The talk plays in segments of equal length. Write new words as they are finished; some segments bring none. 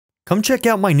come check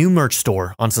out my new merch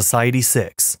store on Society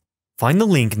 6. Find the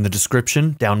link in the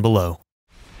description down below.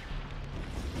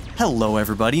 Hello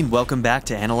everybody and welcome back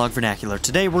to Analog Vernacular.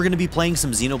 Today we're going to be playing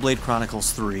some Xenoblade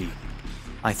Chronicles 3.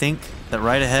 I think that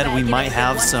right ahead we might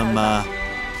have some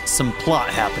plot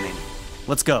happening.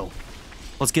 Let's go.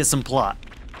 Let's get some plot.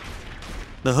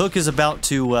 The hook is about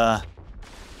to,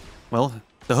 well,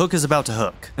 the hook is about to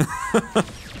hook.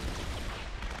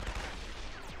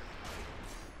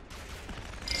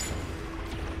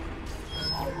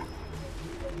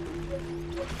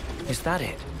 Is that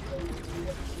it?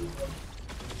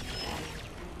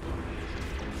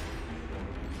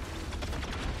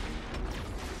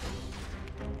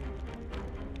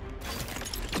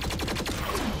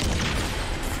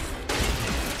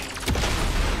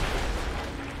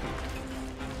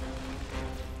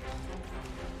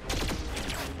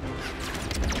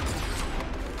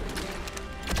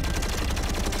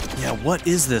 Yeah, what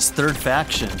is this third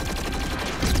faction?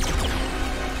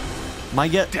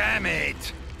 Damn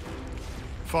it!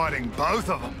 Fighting both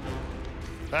of them.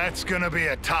 That's gonna be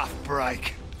a tough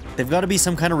break. They've got to be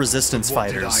some kind of resistance What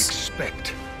did I fighters.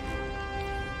 expect?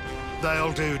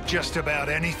 They'll do just about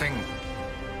anything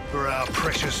for our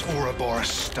precious Ouroboros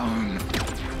stone.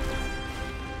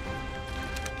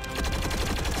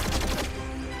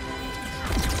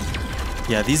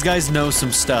 Yeah, these guys know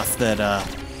some stuff that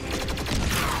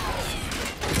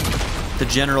the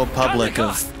general public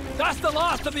of That's the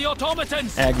last of the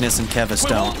automatons! Agnus and Keves We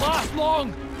don't. won't last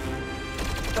long!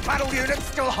 The battle unit's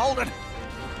still holding.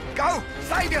 Go!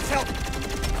 Save yourself!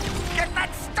 Get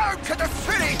that stone to the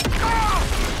city! Go!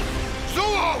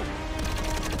 Zuo!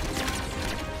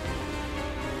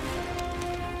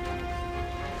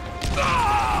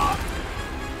 Ah!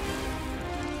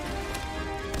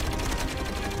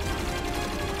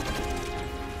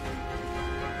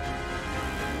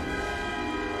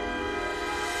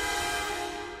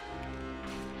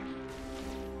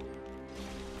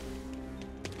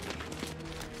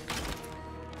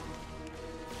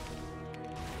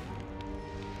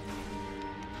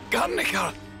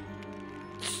 Gunniker!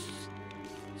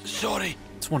 Sorry,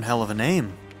 It's one hell of a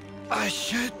name. I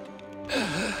should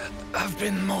have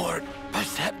been more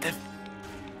perceptive.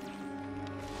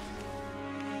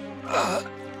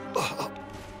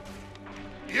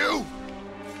 You!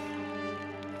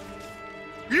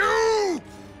 You!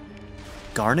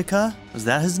 Garnica? Was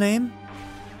that his name?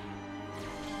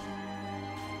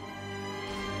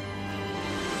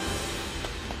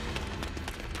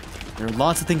 There are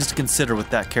lots of things to consider with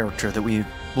that character that we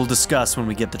will discuss when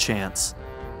we get the chance.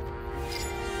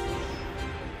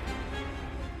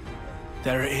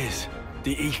 There it is,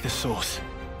 the ether source.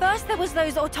 First there was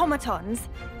those automatons,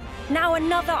 now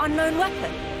another unknown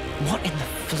weapon. What in the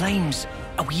flames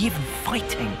are we even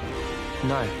fighting?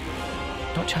 No,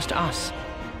 not just us.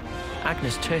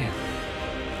 Agnus too.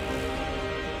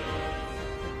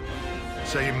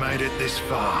 So you made it this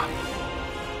far.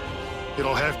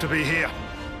 It'll have to be here.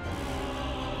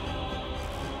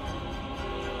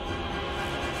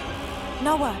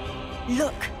 Noah,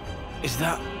 look. Is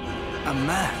that a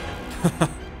man?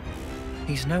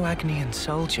 He's no Agnian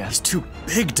soldier. He's too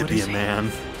big to What be is a he?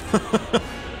 man.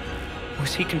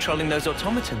 Was he controlling those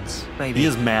automatons? Maybe. He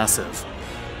is massive.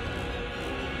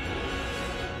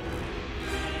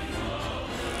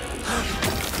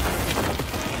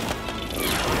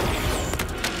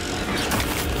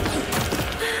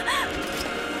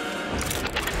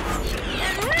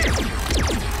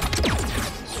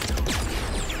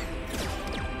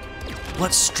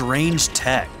 What strange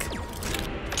tech.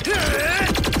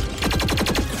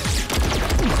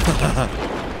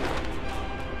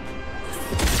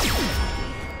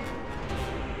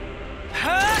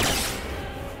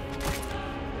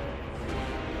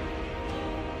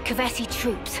 Kevesi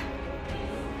troops.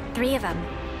 3 of them.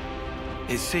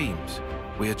 It seems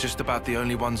we are just about the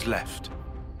only ones left.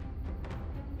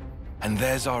 And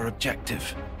there's our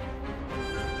objective.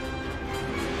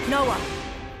 Noah,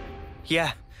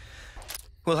 Yeah.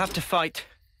 We'll have to fight.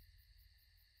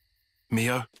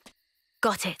 Mio?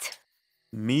 got it.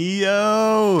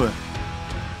 Mio!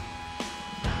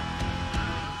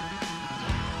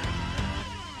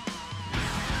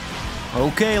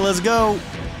 Okay, let's go.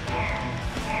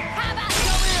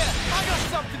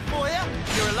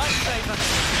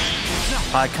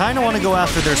 I kind of want to go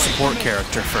after their support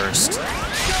character first.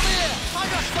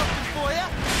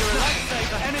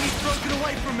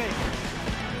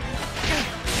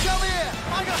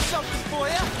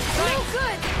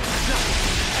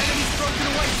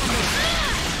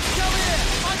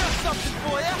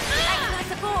 Excellent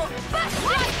support. Back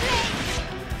right, please.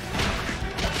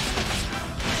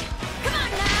 Come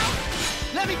on now.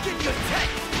 Let me give you a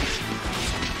text!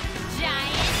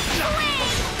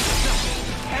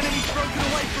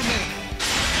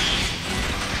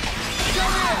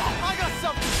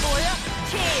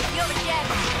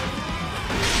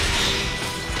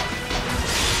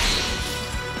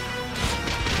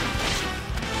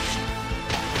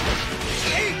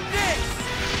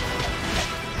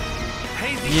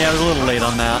 Yeah, I was a little late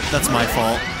on that. That's my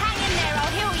fault. Hang in there,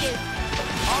 I'll heal you.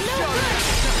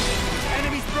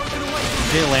 Enemies broken away from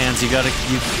me. Okay, Lanz, you gotta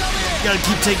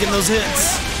keep taking those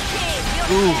hits.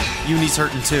 Ooh, Eunie's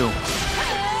hurting too.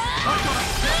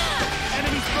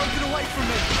 Enemies broken away from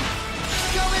me.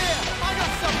 Come here. I got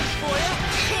something for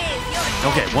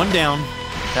you. Okay, one down.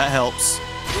 That helps.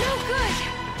 No good.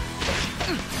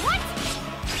 What?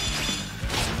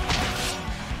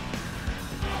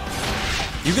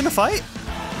 You gonna fight?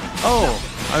 Oh,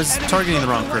 I was targeting the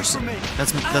wrong person.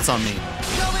 That's on me.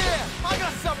 Come here. I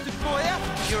got something for you.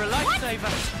 You're a lifesaver.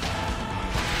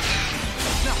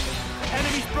 No.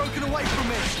 Enemies broken away from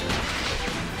me.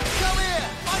 Come here.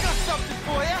 I got something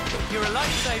for you. You're a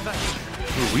lifesaver.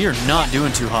 Ooh, we are not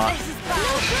doing too hot. This is bad.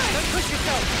 No good. Don't push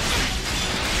yourself.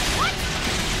 What?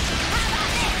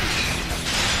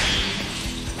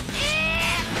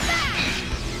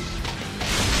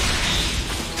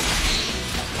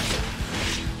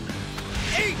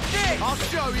 Eat this. I'll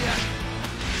show you.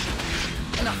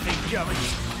 Nothing going.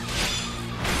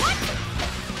 What?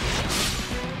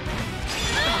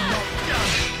 I'm not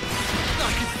done. I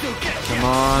can still get you. Come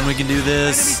on, we can do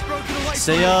this. Enemies broken away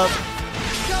Stay from me. up.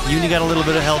 Come Eunie here. got a little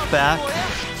bit of health back.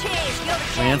 Cheers, you're the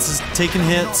king. Lance is taking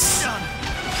hits. Done.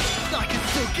 I can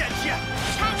still get you.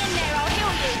 Hang in there, I'll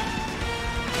heal you.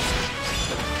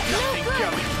 Nothing good.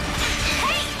 going.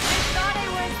 Hey, I thought I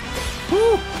was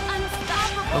Woo.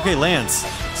 unstoppable. Okay, Lance,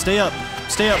 stay up.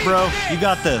 Stay up, bro. You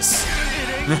got this.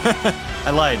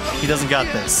 I lied. He doesn't got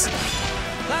this.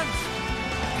 Lanz,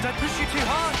 did I push you too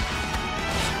hard?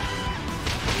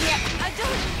 Yeah, I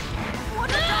don't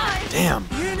want to die. Damn.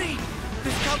 Eunie,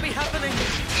 this can't be happening.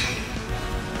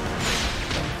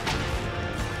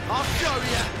 I'll show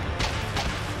you.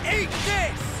 Eat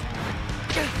this.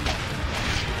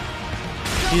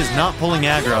 He is not pulling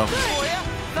aggro. For you.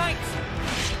 Thanks.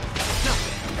 No.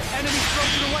 Enemies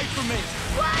broken away from me.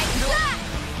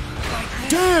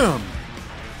 Damn.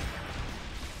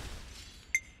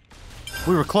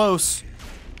 We were close.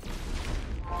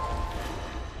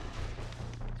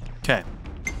 Okay.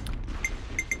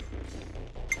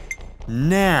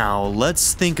 Now,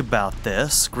 let's think about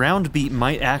this. Ground beat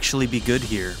might actually be good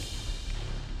here.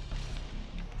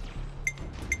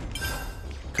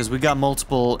 Because we got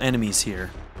multiple enemies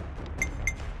here.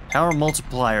 Power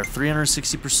multiplier,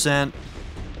 360%.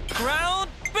 Ground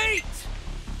beat!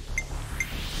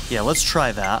 Yeah, let's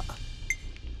try that.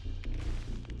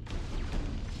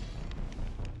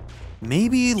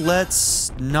 Maybe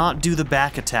let's not do the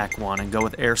back attack one and go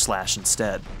with air slash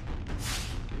instead.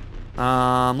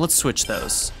 Let's switch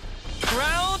those.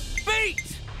 Ground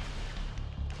beat!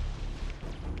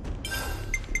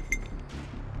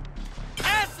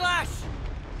 Air slash!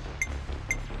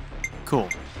 Cool.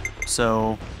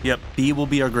 So, yep, B will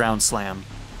be our ground slam.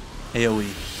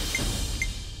 AoE.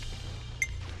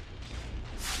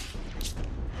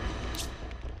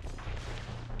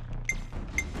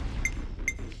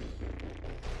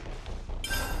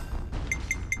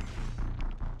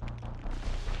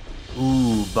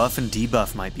 Ooh, buff and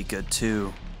debuff might be good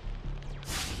too.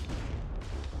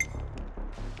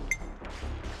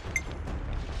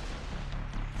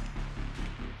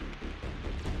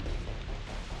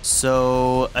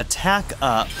 So, attack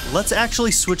up. Let's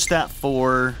actually switch that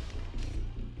for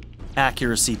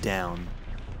accuracy down.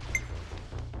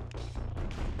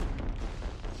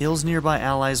 Heals nearby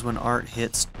allies when art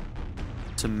hits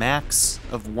to max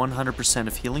of 100%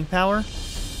 of healing power.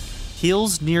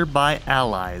 Heals nearby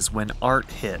allies when art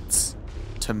hits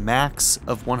to max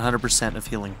of 100% of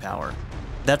healing power.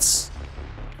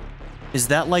 Is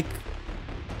that like...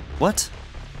 What?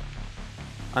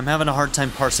 I'm having a hard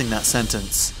time parsing that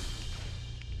sentence.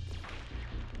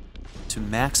 To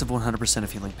max of 100%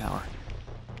 of healing power.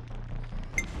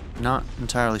 Not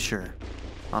entirely sure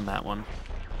on that one.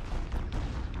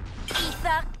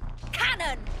 Ether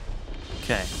cannon.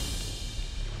 Okay.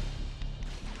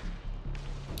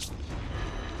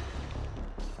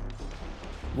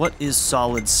 What is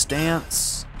solid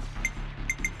stance?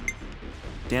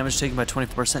 Damage taken by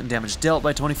 24% and damage dealt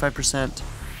by 25%.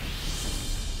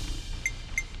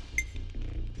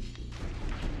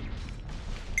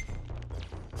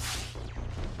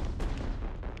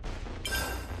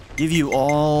 Give you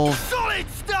all... Solid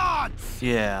stance!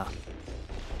 Yeah.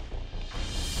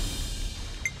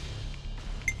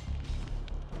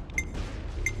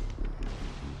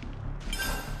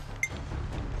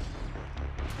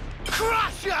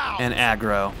 Crush out! And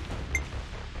aggro.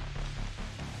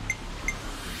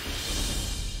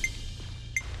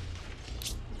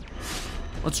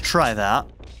 Let's try that.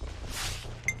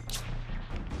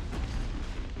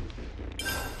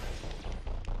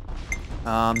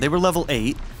 They were level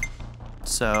 8,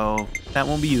 so that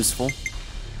won't be useful.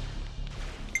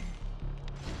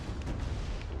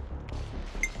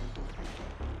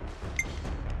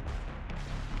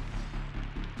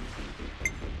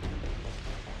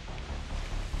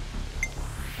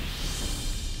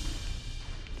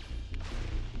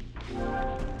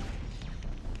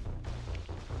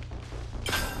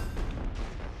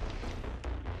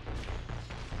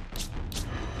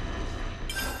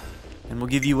 And we'll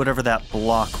give you whatever that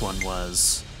block one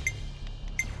was.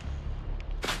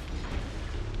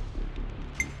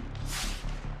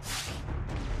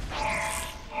 Come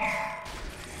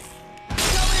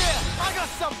here! I got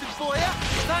something for you!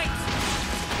 Thanks!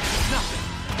 Nothing.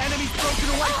 Enemy's broken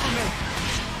away from me.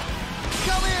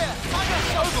 Come here! I got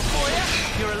something for you!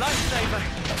 You're a lifesaver.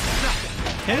 Nothing.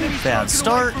 Okay, bad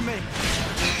start. From me.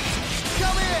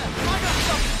 Come here! I got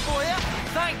something for you!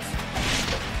 Thanks!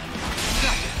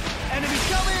 Nothing. Enemy,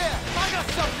 come here! I got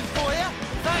something for you!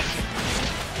 Thanks!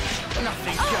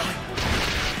 Nothing going.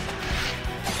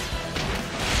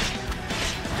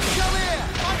 Come here!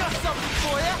 I got something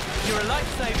for you! You're a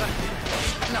lifesaver.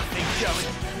 Nothing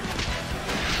going.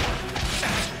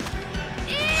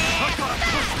 I gotta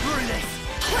push through this!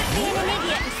 Quit being an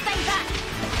idiot and stay back!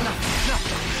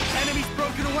 Nothing. Enemy's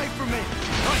broken away from me.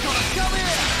 I gotta come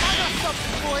here! I got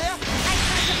something for you! Thanks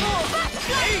for the support!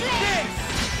 Eat this!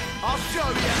 I'll show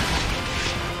you!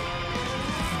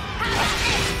 How about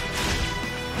this?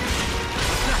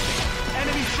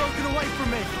 Enemy's broken away from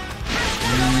me!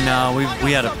 No,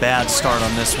 we had a bad start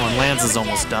on this one. Lanz is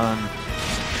almost done.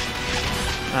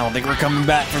 I don't think we're coming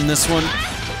back from this one.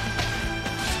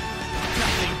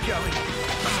 Nothing going.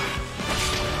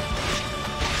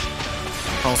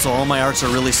 Also, all my arts are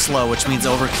really slow, which means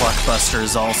Overclock Buster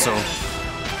is also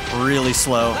really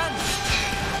slow. Did I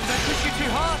push you too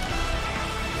hard?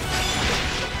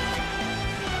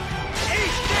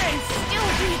 Eat this! Still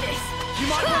do this! You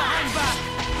might want to hang back!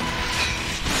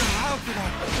 How could I?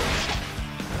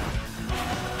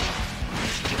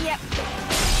 Yep.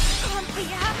 Can't be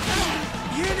happening!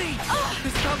 Eunie!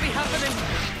 This can't be happening!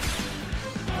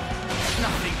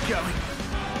 Nothing going.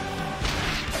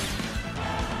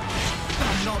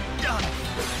 I'm not done.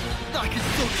 I can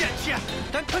still get you.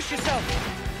 Don't push yourself.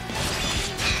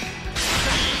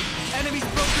 Enemy's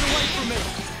broken away from me.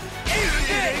 Eat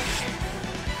this!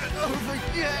 Get over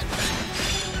yet.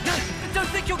 No, don't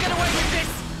think you'll get away with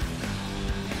this.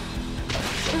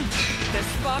 There's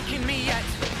spark in me yet.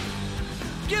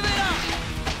 Give it up!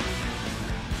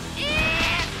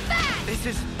 This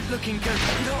is looking good.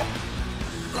 Not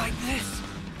like this.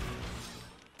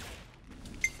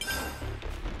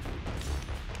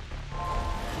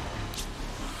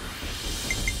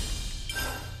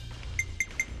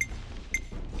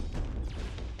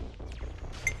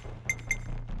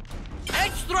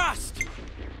 Edge thrust!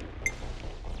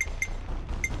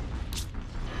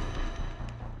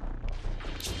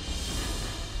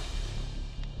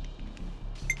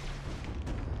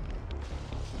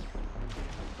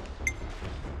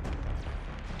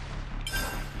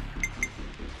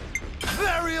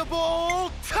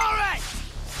 Variable turret!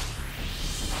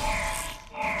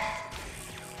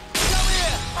 Come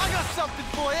here! I got something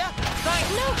for you! Thanks!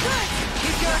 No good!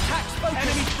 Keep your attacks focused!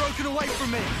 Enemy's broken away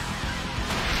from me!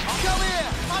 Come here!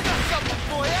 I got something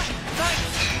for you!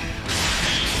 Thanks!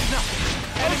 No!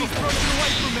 Enemy's broken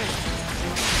away from me!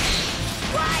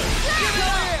 Right! Come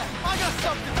here! I got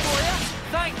something for you!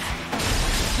 Thanks!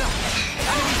 No!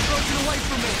 Enemy's broken away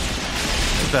from me!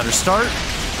 Better start.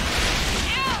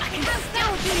 I can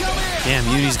still do Come this! here! Damn,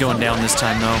 Eunie's going down this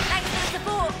time though. Thanks for the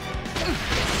support!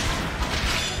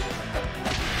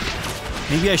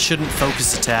 Maybe I shouldn't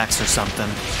focus attacks or something.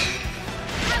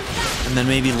 And then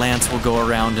maybe Lanz will go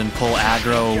around and pull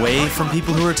aggro away from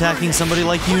people who are attacking somebody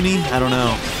like Eunie. I don't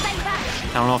know. Stay back!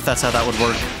 I don't know if that's how that would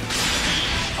work.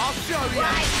 I'll show you!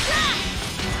 Right!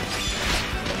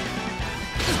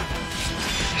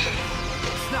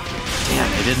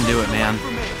 Damn, they didn't do it, man.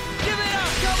 Give it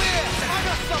up! Come here! I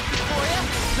got something for you!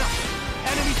 No!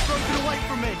 Enemy's broken away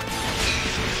from me!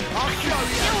 I'll show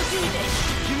you! Still do this!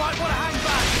 You might want to hang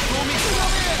back! For me!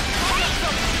 Come here! I got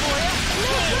something for you!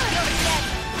 No good!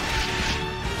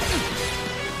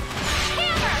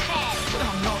 Hammerhead!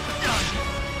 I'm not done!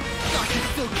 I can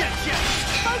still get you!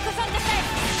 Focus on defense!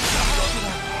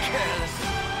 Careless!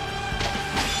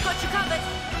 Got you covered!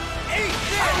 Eat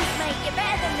this! Mate, you're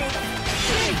better than this!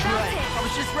 You felt Great! it! I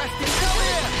was just resting! Come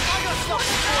here! I got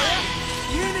something for you!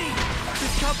 Eunie!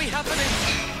 This can't be happening!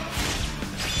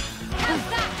 How's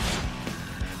that?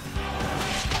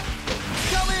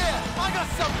 Come here! I got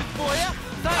something for you!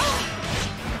 Thanks!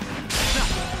 No!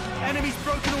 Enemy's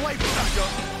broken away from us!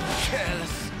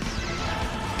 Careless!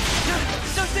 No,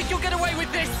 don't think think you'll get away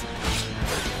with this?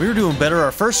 We were doing better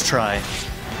our first try.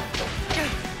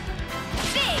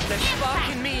 They're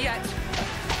sparking me yet.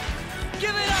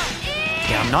 Give it up!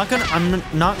 Yeah, I'm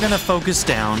not gonna focus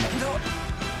down. Not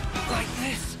like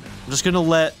this. I'm just gonna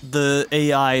let the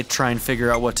AI try and figure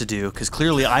out what to do, because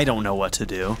clearly I don't know what to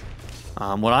do.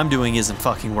 What I'm doing isn't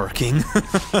fucking working. Come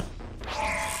here!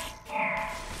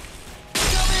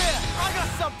 I got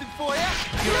something for you!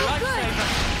 You're a lifesaver.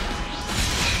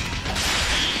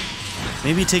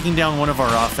 Maybe taking down one of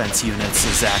our offense units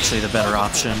is actually the better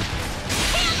option.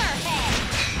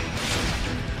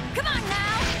 Come on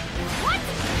now! What?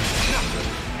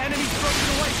 Enemy's broken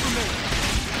away from me.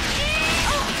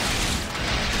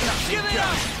 Give it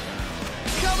up!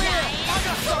 Come here! I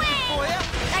got something for you!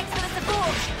 Thanks for the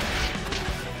support.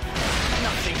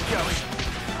 Nothing going.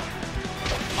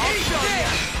 I'll show you!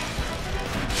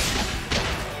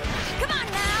 Come on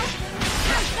now!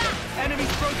 How's that? Enemy's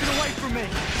broken away from me.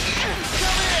 Come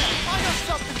here! I got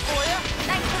something for you!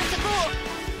 Thanks for the support.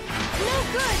 No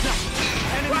good.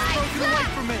 Enemy's broken away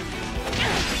from me.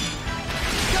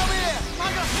 Come here! I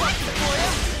got something for you!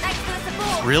 Thanks for the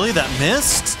support. Really? That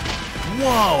missed?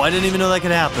 Whoa, I didn't even know that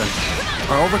could happen.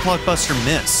 Our overclock buster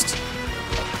missed.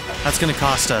 That's gonna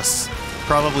cost us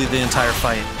probably the entire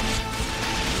fight.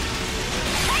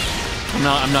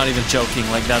 I'm not even joking,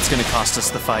 like that's gonna cost us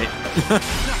the fight.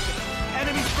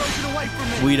 Enemy's broken away from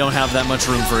me. We don't have that much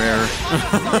room for error.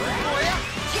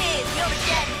 Cheers, you're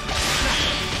dead.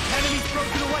 Enemy's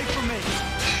broken away from me.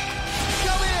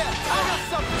 Come here! I got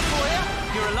something for you!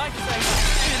 You're a lifesaver.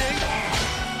 Kidding?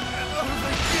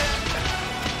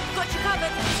 Got you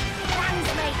covered.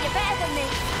 Thanks, mate. You're better than me.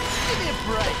 Give me a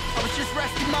break. I was just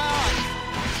resting my eyes.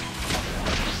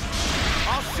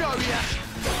 I'll show you.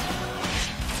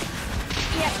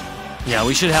 Yep. Yeah,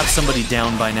 we should have somebody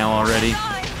down by now already.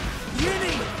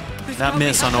 Eunie! There's That nothing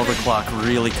miss on happening. overclock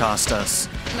really cost us.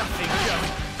 Nothing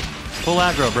going. Full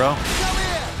aggro, bro. Come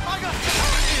here! I got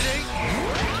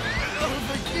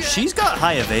something. Kidding? She's got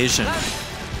high evasion.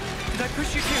 Did I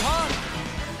push you too hard?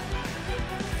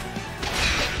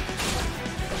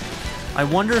 I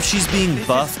wonder if she's being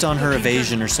buffed on her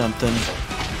evasion or something.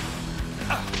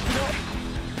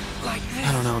 Like this.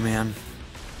 I don't know, man.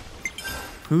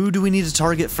 Who do we need to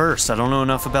target first? I don't know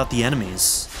enough about the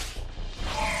enemies.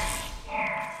 Come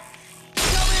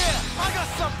here! I got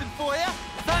something for you!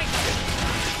 Thanks!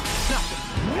 Nothing.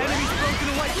 Enemy's broken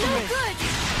away from No me. good.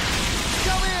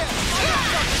 Come here! I got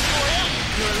something for you!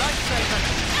 You're a lifesaver.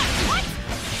 What?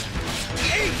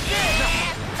 Eat this!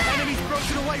 Enemy's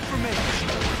broken away from me.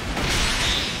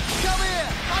 Come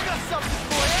here! I got something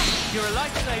for you! You're a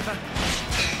lifesaver.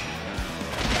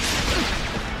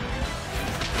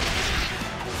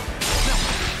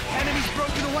 Enemy's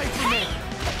broken away from me.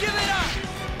 Give it up!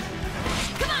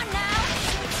 Come on now.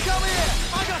 Come here!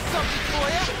 I got something for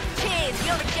you! Cheers,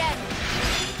 you're dead.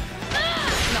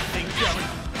 Nothing going.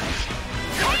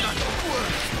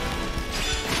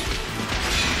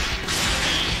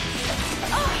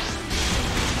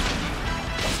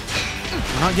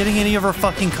 We're not getting any of our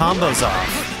fucking combos off.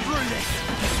 Through this.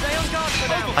 Stay on guard for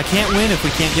now. I can't win if we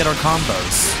can't get our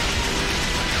combos.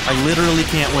 I literally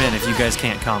can't win if you guys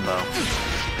can't combo. I'll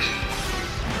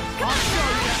show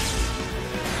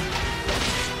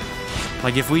you.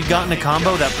 Like, if we'd gotten a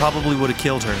combo, that probably would have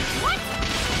killed her.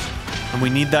 And we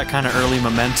need that kind of early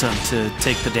momentum to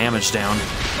take the damage down.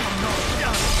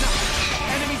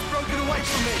 Enemy's broken away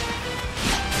from me.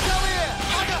 Come here!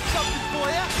 I got something for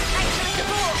you! Thanks for the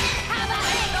support. How about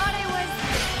it? Thought I was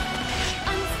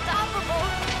unstoppable.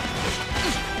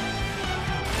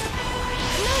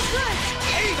 No good.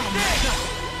 Eat this!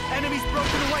 Enemy's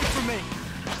broken away from me.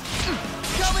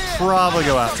 Come here! Probably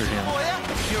go after him. For you.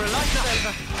 You're a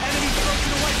lifesaver. Enemy's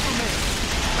broken away from me.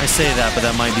 I say that, but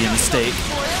that might be a mistake.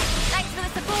 For you. Thanks for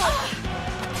the support.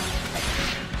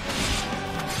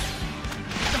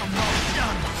 I'm not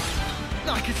done.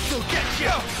 I can still get you.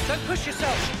 Don't push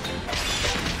yourself.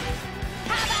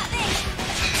 How about this?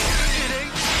 Kidding?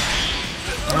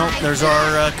 Oh, there's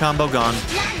our combo gone.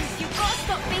 Lanz, you've got to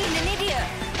stop being an idiot.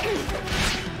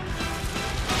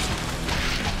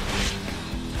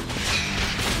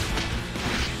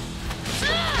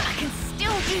 I can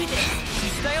still do this.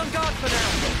 Stay on guard for now.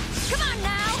 Come on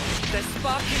now. They're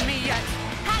sparking me yet.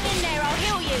 Hang in there, I'll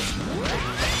heal you.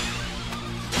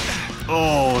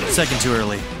 Oh, second too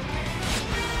early.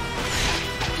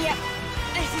 Yep,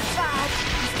 this is bad.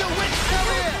 Still win. Come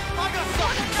here. I got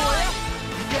something for you.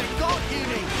 Get got,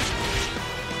 Eunie.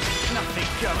 Nothing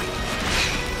going.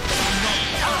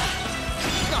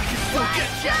 I can still get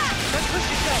you. Don't push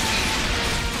yourself.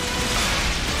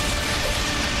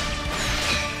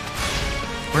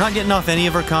 We're We're not getting off any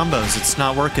of our combos. It's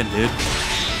not working, dude.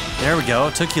 There we go.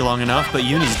 It took you long enough, but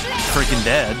Eunie's freaking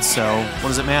dead, so what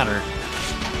does it matter? Did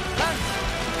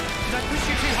I push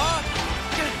you too hard?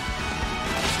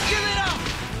 Give it up!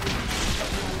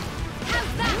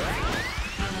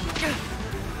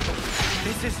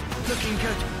 This is looking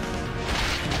good.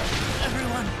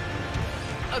 Everyone,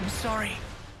 I'm sorry.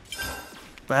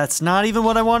 That's not even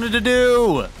what I wanted to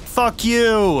do! Fuck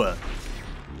you!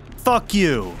 Fuck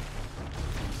you!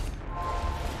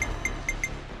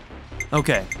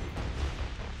 Okay.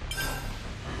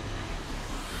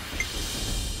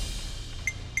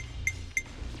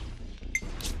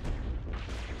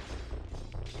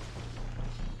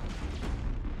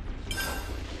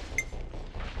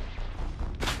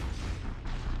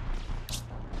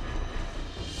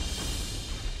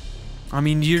 I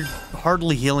mean, you're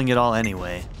hardly healing at all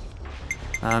anyway.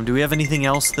 Do we have anything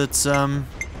else that's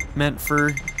meant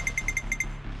for...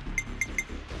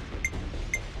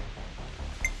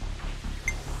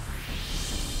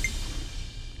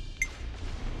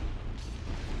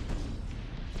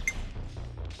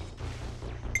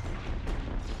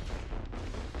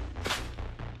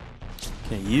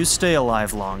 Okay, you stay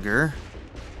alive longer.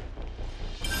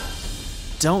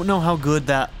 Don't know how good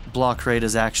that block rate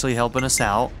is actually helping us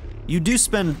out. You do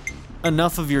spend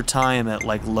enough of your time at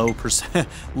like low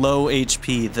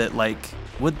HP that like,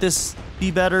 would this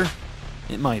be better?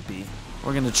 It might be.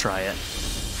 We're gonna try it.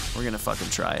 We're gonna fucking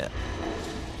try it.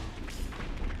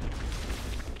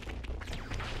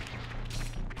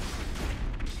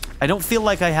 I don't feel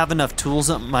like I have enough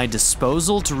tools at my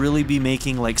disposal to really be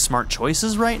making like smart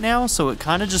choices right now, so it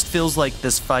kind of just feels like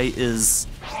this fight is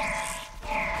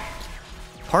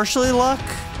partially luck.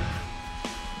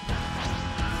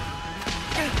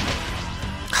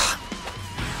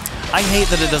 I hate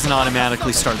that it doesn't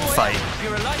automatically start the fight.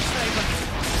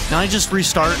 Can I just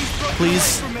restart,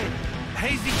 please?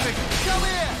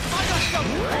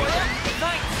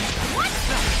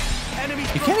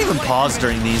 You can't even pause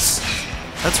during these.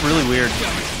 That's really weird.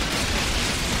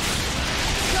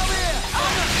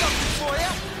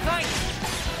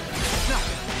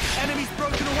 Enemy's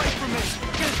broken away from me.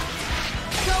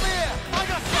 Come here, I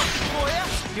got something for you.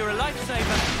 You're a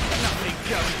lifesaver. Nothing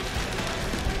going.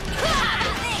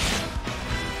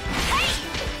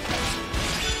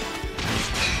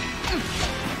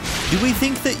 Do we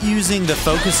think that using the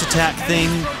focus attack thing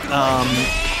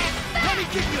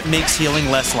makes healing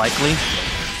less likely?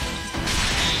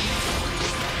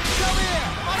 Come here,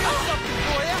 I got something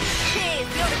for you. Cheers,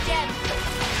 you're a gem.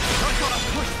 I gotta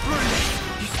push through this.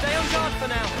 You stay on guard for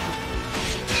now.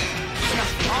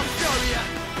 I'll show you.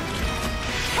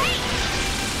 Hey!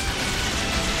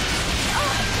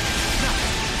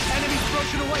 Enemy's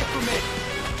broken away from me.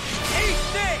 Eat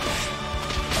this!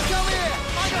 Come here,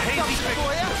 I got something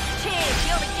for you. Cheers,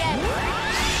 you're a gem.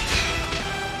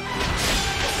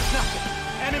 Nothing.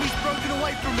 Enemy's broken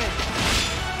away from me.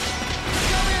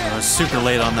 Come here. I was super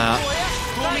late on that.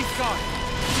 Stormy's gone.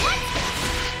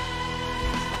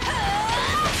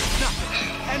 Nothing.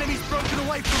 Enemy's broken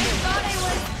away from me. Thought I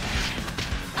was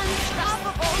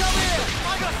unstoppable. Come here,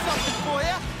 I got something for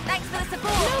you. Thanks for the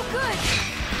support. No good.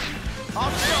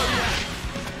 I'll show you.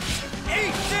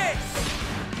 Eat this!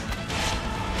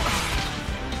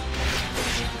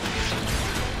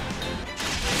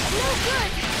 No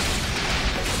good.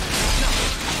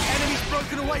 Enemy's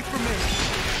broken away from me.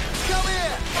 Come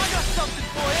here, I got something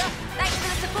for you. Thanks for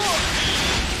the support.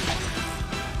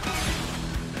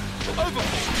 Overboard.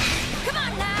 Come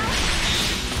on now.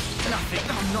 Nothing,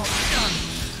 I'm not done.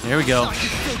 There we go. I can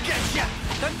still get ya.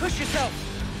 Don't push yourself.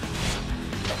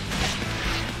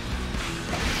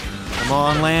 Come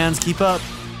on, Lanz, keep up. Come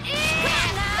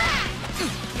on now.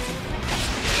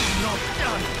 I'm not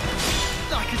done.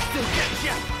 I can still get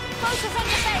ya. Focus on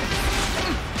your face.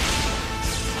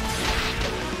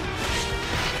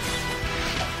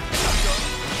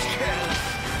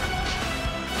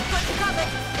 Got you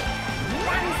covered.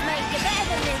 Lanz, mate, you're better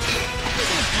than this.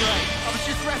 Right, I was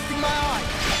just resting my eye.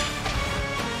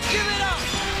 Give it up.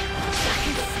 I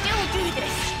can still do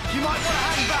this. You might want to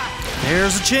hang back.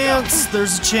 There's a chance.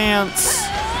 There's a chance.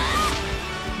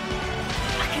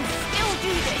 I can still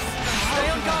do this. Stay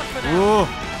on guard for now. Ooh.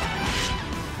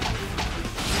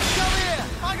 Come here,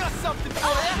 I got something for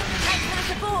you. Thanks for the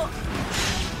support.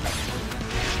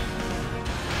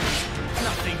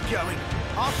 Nothing going.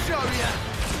 I'll show you.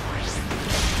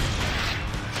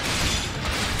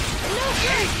 No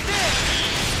good. Eat this.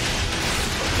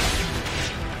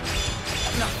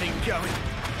 Nothing going.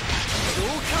 It's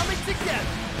all coming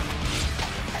together.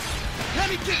 Let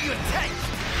me give you a taste.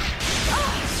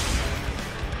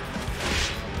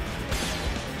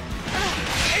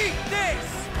 Eat this.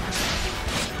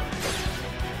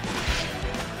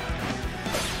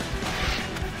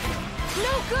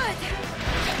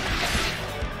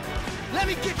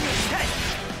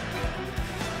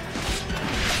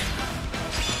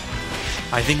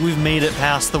 I think we've made it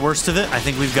past the worst of it. I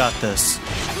think we've got this.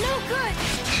 No good.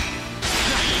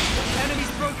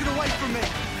 Enemy's broken away from me.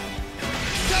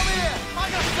 Come here. I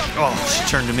got something Oh, for she ya.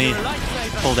 turned to me. You're a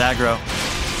lifesaver. Pulled aggro.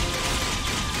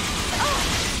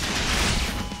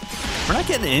 We're not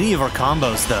getting any of our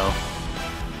combos, though.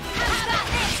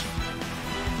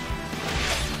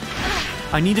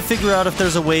 I need to figure out if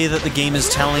there's a way that the game is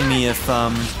telling me if they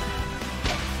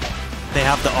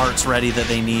have the arts ready that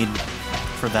they need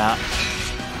for that.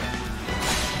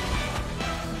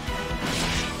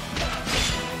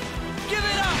 Give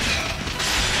it up.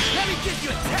 Let me give you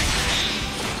a test.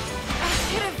 I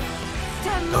should have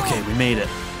done more. Okay, we made it.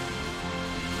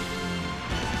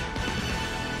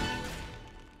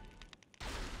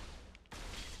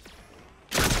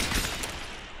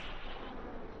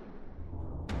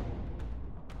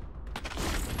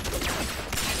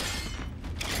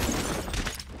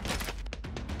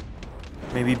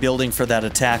 Maybe building for that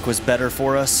attack was better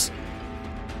for us.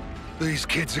 These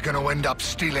kids are gonna end up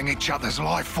stealing each other's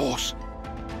life force.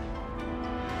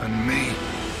 And me,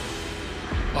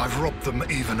 I've robbed them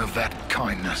even of that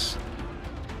kindness.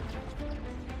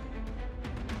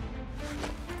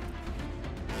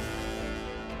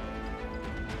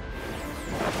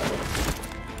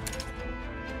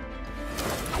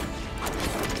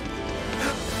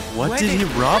 What did he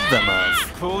rob them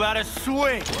of? Call that a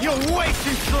swing. You're way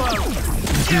too slow.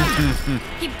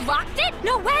 He blocked it?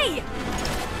 No way!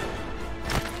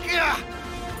 Yeah.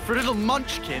 For a little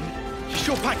munchkin, she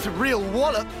sure packed a real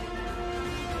wallop.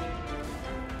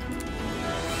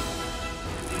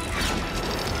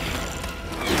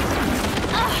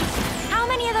 How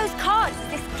many of those cards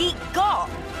has this geek got?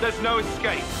 There's no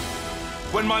escape.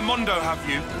 When my Mondo have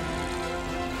you,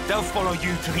 they'll follow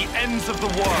you to the ends of the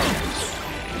world.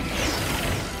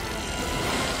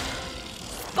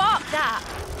 Spark that!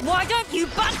 Why don't you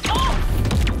back off?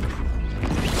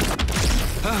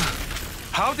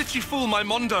 How did she fool my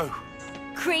Mondo?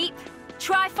 Creep,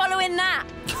 try following that.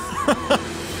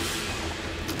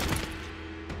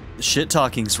 The shit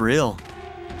talking's real.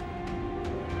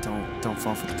 Don't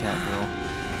fall for the cat, girl.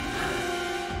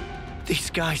 These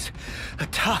guys are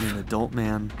tough. You're an adult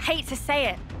man. Hate to say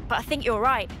it, but I think you're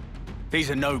right. These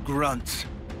are no grunts.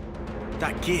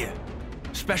 That gear,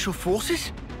 special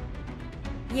forces?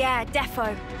 Yeah,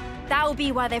 defo. That'll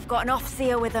be why they've got an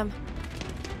off-seer with them.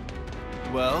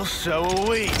 Well, so are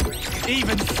we.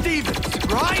 Even Stevens,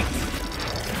 right?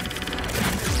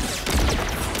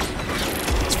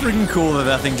 It's freaking cool that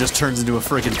that thing just turns into a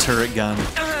freaking turret gun.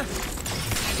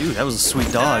 Dude, that was a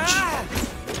sweet dodge.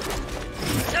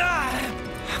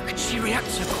 How could she react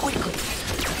so quickly?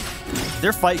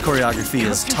 Their fight choreography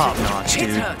is top notch, Hit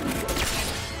dude. her.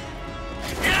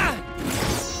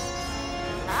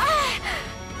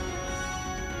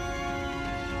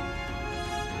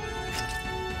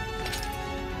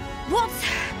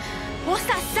 What's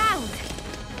that sound?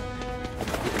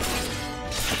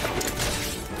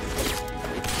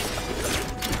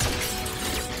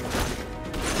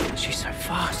 She's so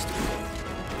fast.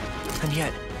 And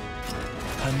yet,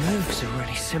 her moves are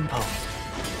really simple.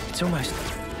 It's almost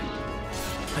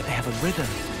like they have a rhythm.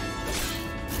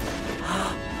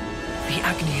 The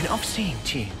Agony and Off-Seeing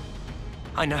tune.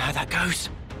 I know how that goes.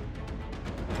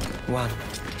 1,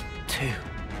 2,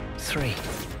 3,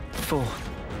 4.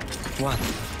 1,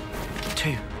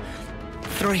 2,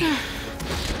 3.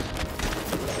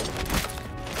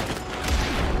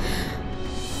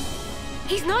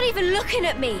 He's not even looking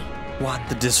at me. 1,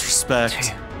 The disrespect.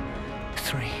 2,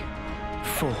 3,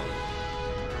 4.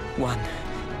 1,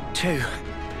 2.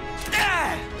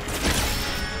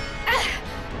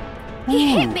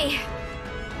 He hit me.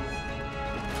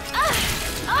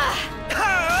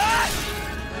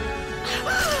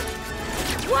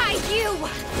 Why you?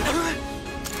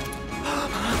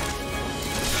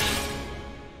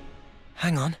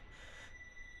 Hang on.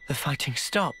 The fighting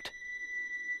stopped.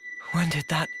 When did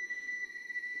that...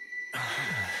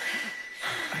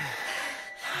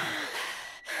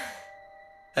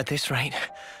 At this rate,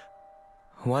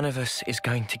 one of us is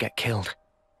going to get killed.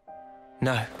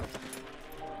 No.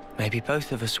 Maybe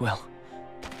both of us will.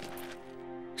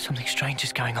 Something strange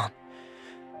is going on.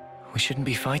 We shouldn't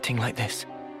be fighting like this.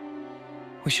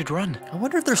 We should run. I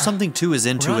wonder if there's something to his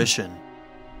intuition.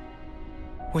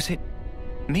 Was it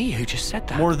me who just said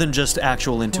that? More than just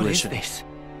actual intuition. What is this?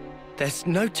 There's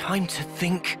no time to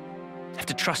think. I have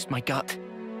to trust my gut.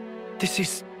 This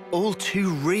is all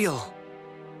too real.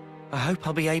 I hope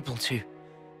I'll be able to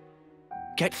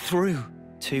get through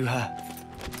to her.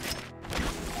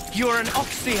 You're an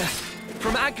Oxia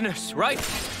from Agnus, right?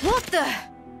 What the?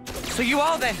 So you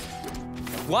are then.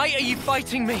 Why are you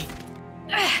fighting me?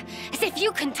 As if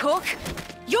you can talk.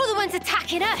 You're the ones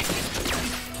attacking us!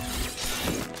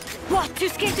 What, too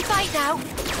scared to fight now?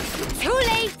 Too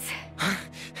late!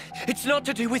 It's not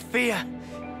to do with fear.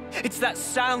 It's that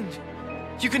sound.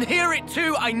 You can hear it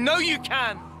too, I know you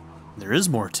can! There is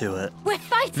more to it. We're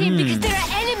fighting because there are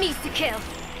enemies to kill!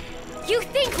 You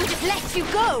think we'll just let you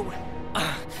go?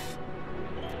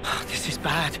 This is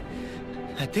bad.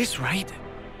 At this rate...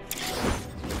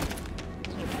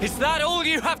 Is that all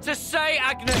you have to say,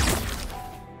 Agnus?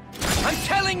 I'm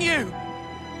telling you!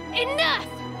 Enough!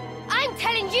 I'm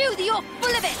telling you that you're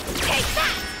full of it! Take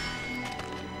that!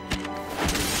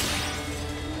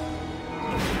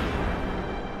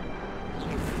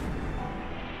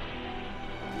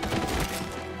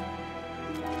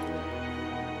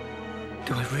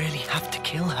 Do I really have to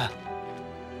kill her?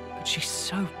 But she's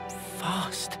so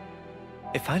fast.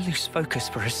 If I lose focus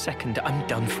for a second, I'm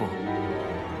done for.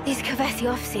 These Keves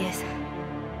officers.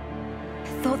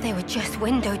 I thought they were just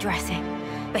window dressing,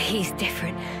 but he's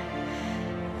different.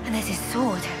 And there's his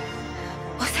sword.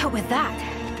 What's up with that?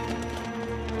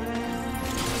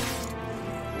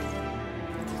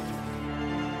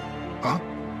 Huh?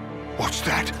 What's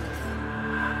that?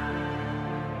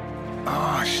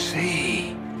 Ah, I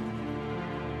see.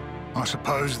 I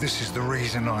suppose this is the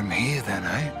reason I'm here then,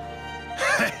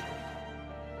 eh?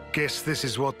 Guess this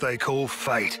is what they call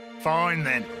fate. Fine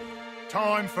then.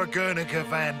 Time for Guernica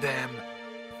Van Dam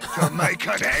to make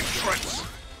an entrance.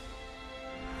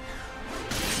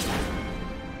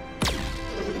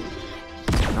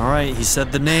 All right, he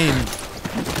said the name.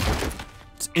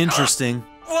 It's interesting.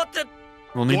 What the...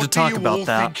 We'll need to talk about What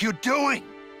that. do you all think you're doing?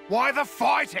 Why the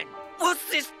fighting?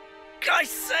 What's this guy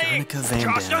saying? Guernica Van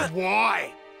Just Dam.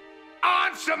 why?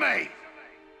 Answer me!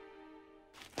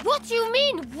 What do you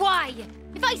mean, why?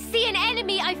 If I see an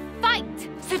enemy, I fight!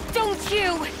 So don't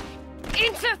you...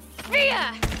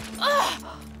 interfere! Ugh.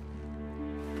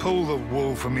 Pull the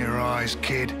wool from your eyes,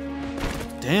 kid.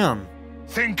 Damn.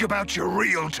 Think about your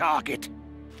real target.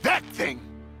 That thing.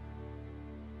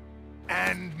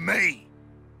 And me.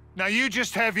 Now you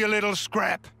just have your little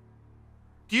scrap.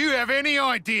 Do you have any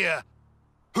idea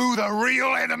who the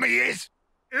real enemy is?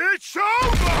 It's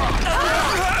over!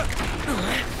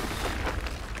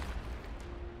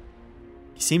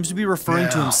 He seems to be referring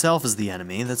to Now, himself as the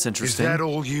enemy. That's Is interesting. that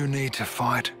all you need to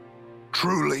fight?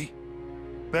 Truly?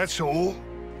 That's all?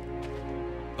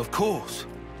 Of course.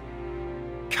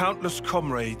 Countless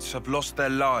comrades have lost their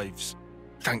lives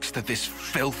thanks to this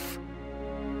filth.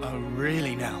 Oh,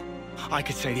 really now? I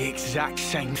could say the exact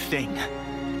same thing.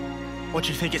 What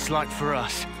do you think it's like for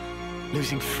us?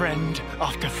 Losing friend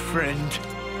after friend.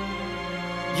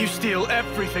 You steal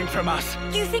everything from us.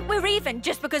 You think we're even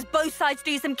just because both sides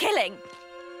do some killing?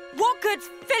 What good's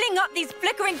filling up these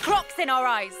flickering clocks in our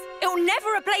eyes? It'll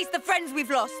never replace the friends we've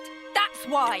lost. That's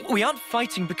why. We aren't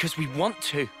fighting because we want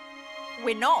to.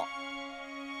 We're not.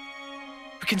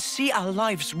 We can see our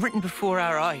lives written before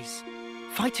our eyes.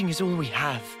 Fighting is all we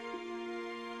have.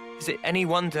 Is it any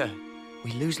wonder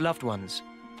we lose loved ones?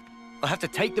 Or have to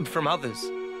take them from others?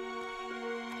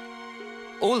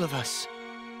 All of us.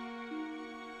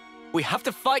 We have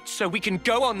to fight so we can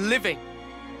go on living.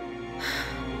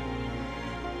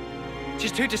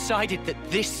 Just who decided that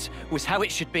this was how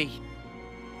it should be?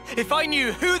 If I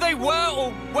knew who they were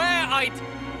or where I'd...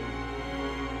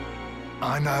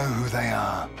 I know who they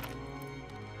are.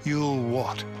 You'll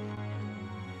what?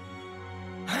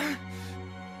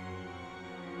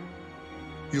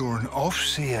 You're an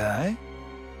Offseer, eh?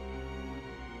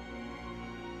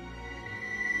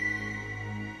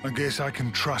 I guess I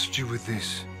can trust you with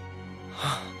this.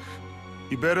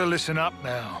 You better listen up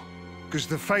now, because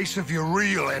the face of your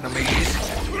real enemy is...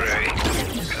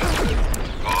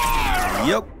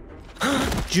 Yep.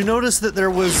 Did you notice that there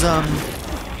was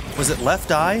it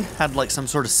left eye? Had like some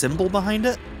sort of symbol behind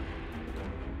it?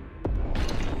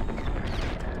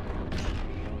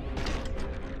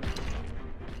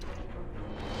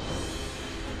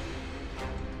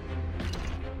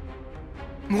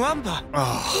 Mwamba!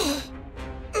 Oh.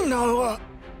 No,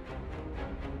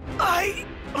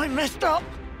 I messed up.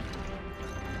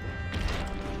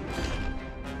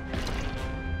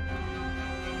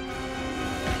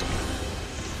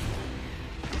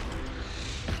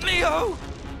 Mio!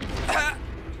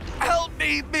 Help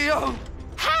me, Mio!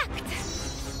 Hacked!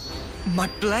 My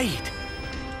blade!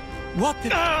 What the...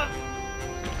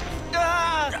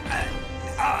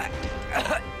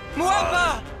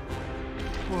 Mwamba!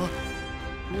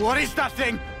 What is that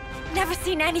thing? Never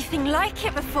seen anything like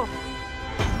it before.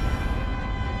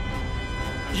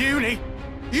 Eunie!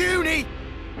 Eunie!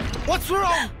 What's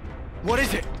wrong? What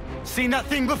is it? Seen that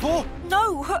thing before?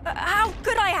 No, how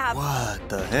could I have? What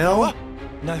the hell? What?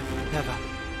 No, never.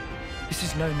 This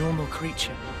is no normal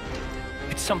creature.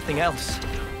 It's something else.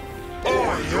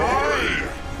 Oi!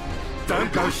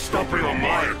 Don't go stopping on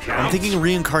my account. I'm thinking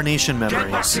reincarnation Get back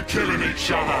memories. to killing each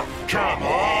other. Come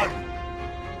on!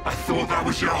 I thought that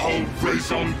was your whole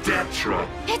raison d'etre.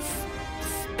 It's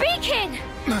speaking!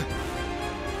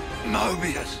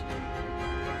 Mobius.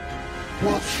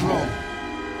 What's wrong?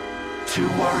 Too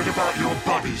worried about your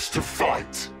buddies to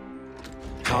fight?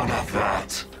 Can't have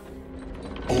that.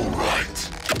 All right.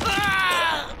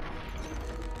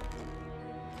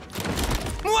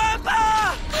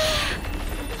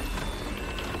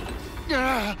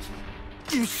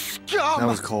 You scum! That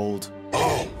was cold.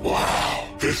 Oh, wow.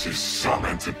 This is some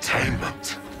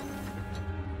entertainment.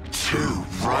 Two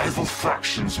rival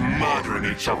factions murdering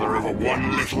each other over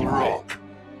one little rock.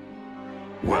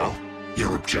 Well,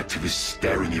 your objective is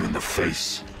staring you in the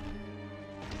face.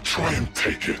 Try and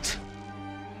take it.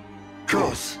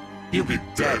 'Cause you'll be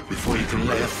dead before you can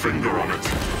lay a finger on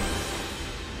it.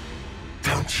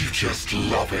 Don't you just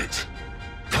love it?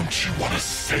 Don't you want to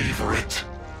savor it?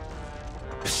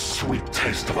 The sweet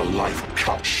taste of a life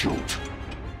cut short.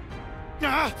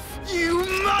 You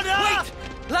mother! Wait!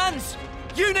 Lanz!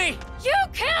 Eunie! You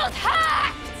killed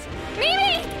her!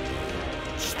 Mimi!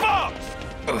 Sparks!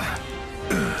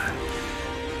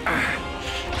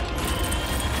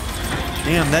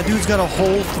 Damn, that dude's got a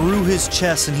hole through his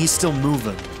chest and he's still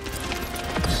moving.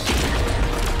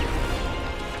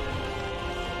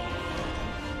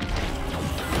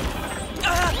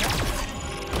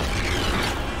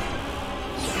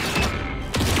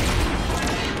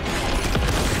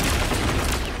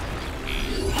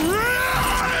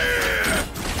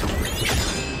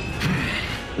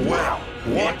 Well,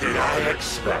 what did I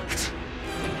expect?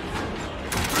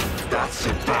 That's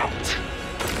about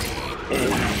all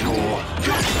you're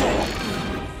good for.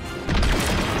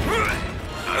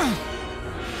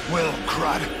 Well,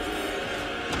 crud.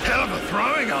 Hell of a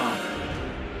throwing arm.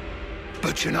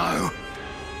 But you know,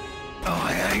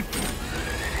 I ain't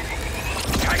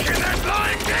taking that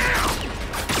line down!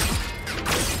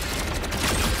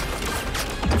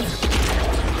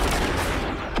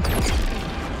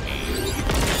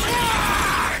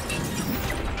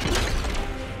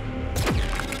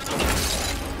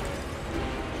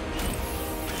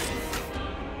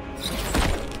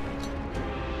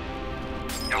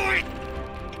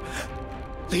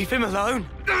 Leave him alone.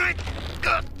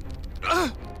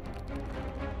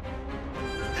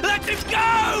 Let him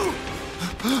go!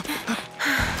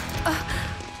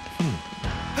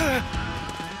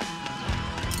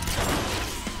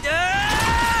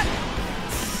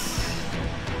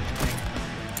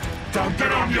 Don't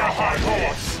get on your high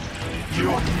horse.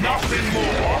 You're nothing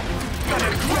more than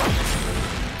a grunt.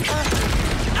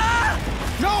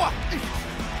 Noah!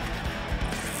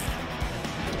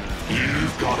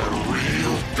 You've got a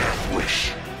real death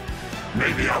wish.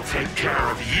 Maybe I'll take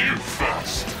care of you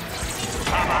first.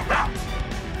 How about that?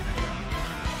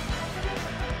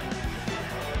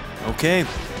 Okay.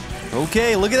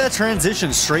 Okay, look at that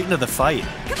transition straight into the fight.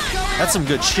 That's some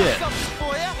good shit.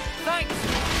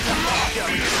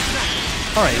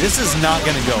 Alright, this is not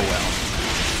gonna go well.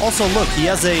 Also, look, he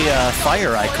has a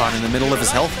fire icon in the middle of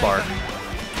his health bar.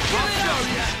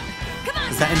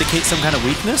 Does that indicate some kind of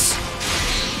weakness?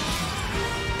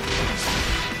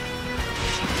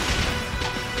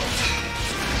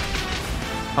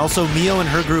 Also, Mio and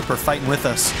her group are fighting with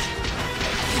us.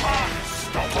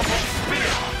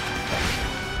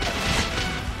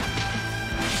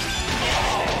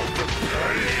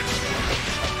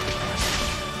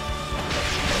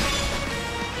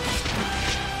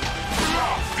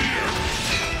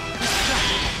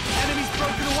 Enemy's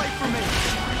broken away from me.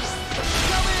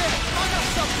 Come here! I got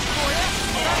something for you!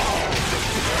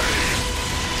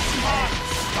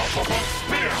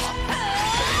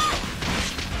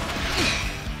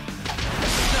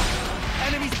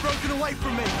 Enemy's broken away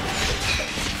from me.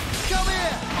 Come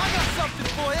here! I got something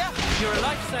for you! You're a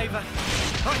lifesaver.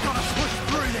 I gotta push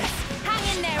through this! Hang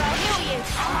in there, I'll heal you.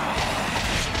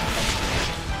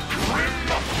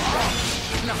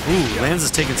 Ooh, Lanz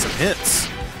is taking some hits.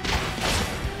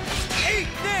 Eat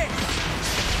this!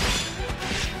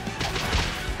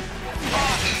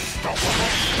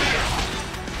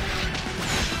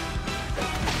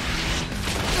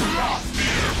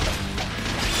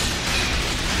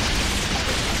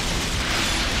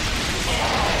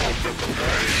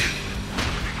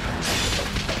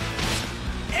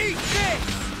 Eat this!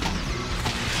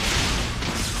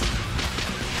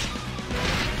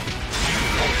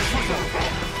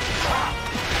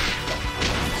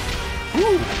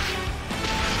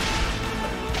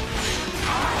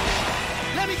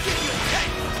 Let me give you a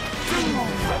taste!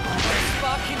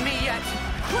 Sparking me yet.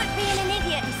 Quit being an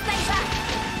idiot and stay back.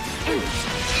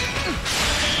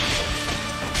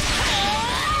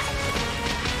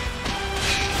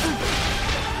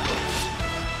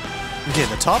 Okay,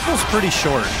 the topple's pretty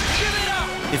short.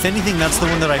 If anything, that's the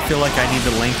one that I feel like I need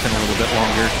to lengthen a little bit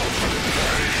longer.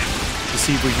 To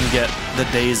see if we can get the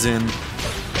days in.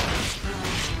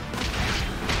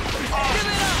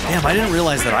 Damn, I didn't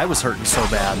realize that I was hurting so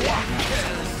bad.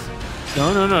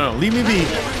 No, no, no, no. Leave me be.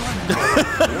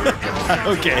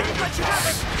 Okay.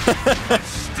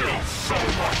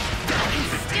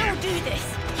 Still do this.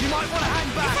 You might want to hang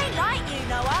back. This ain't like you,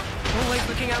 Noah. Always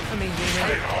looking out for me,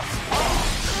 Eunie.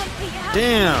 Can't be helped.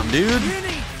 Damn, dude.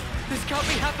 Eunie! This can't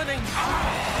be happening.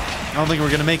 I don't think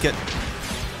we're gonna make it.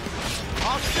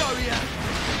 I'll show you.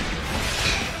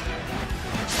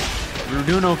 We were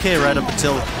doing okay right up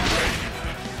until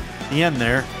the end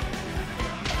there.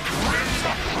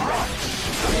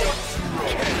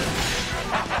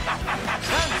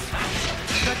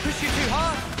 Did I push you too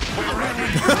hard?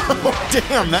 Oh,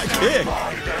 damn, that kick.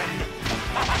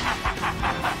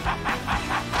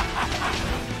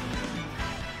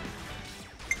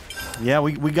 Yeah,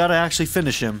 we gotta actually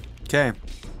finish him. Okay.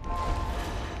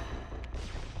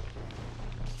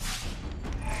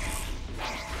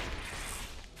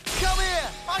 Come here.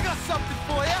 I got something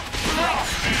for you.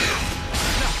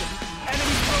 Nothing.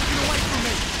 Enemy's broken away from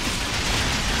me.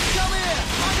 Come here.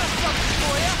 I got something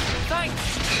for you. Thanks.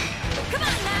 Come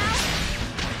on now.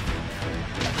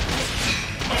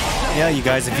 Yeah, you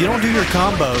guys, if you don't do your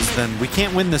combos, then we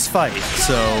can't win this fight.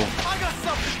 So, I got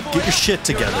something for get your you. shit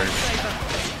together.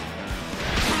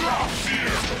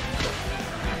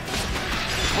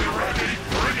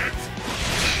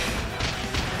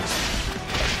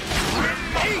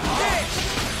 Eat this.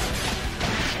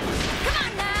 Come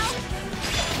on now.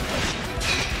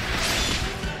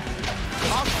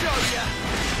 I'll show you.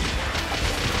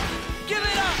 Give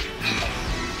it up.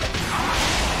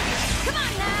 Come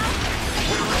on now.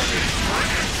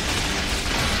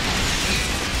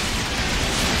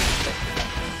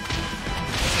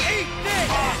 Eat this.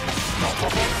 How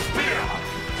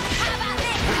about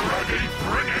this?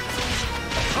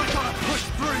 I gotta push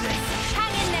through this.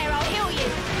 Hang in there, I'll heal you.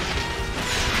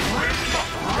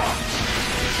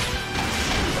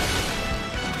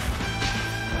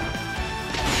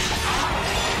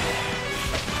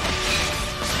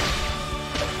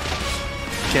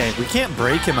 Okay, we can't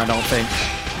break him, I don't think.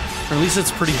 Or at least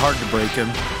it's pretty hard to break him.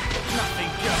 Nothing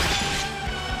good.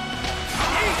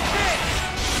 Eat this.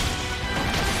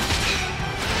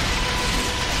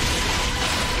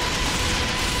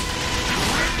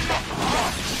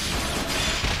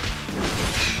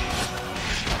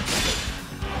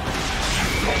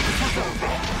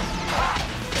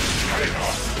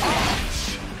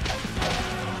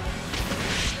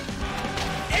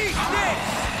 Eat this.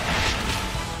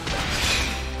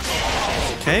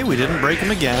 Okay, we didn't break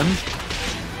him again.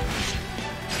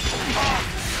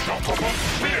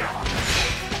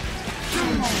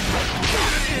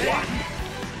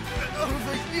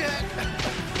 Over yet.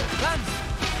 Lanz,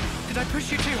 did I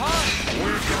push you too hard?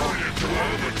 We're going into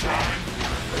overtime,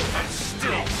 and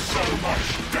still so much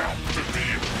doubt to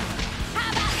deal.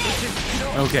 How about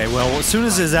this? Okay, well, as soon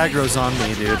as his aggro's on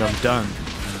me, dude, I'm done.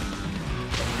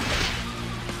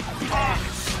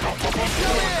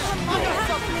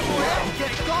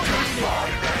 Get gone with it.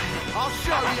 I'll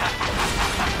show you.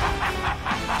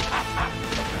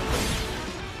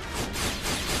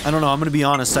 I don't know, I'm gonna be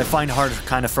honest, I find hard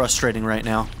kind of frustrating right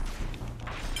now.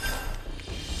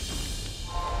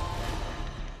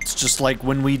 It's just like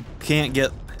when we can't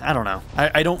get, I don't know.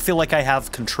 I don't feel like I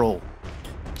have control.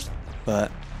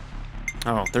 But, I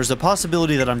don't know, there's a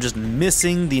possibility that I'm just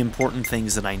missing the important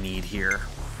things that I need here.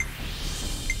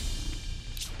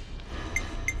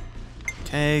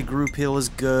 Okay, group heal is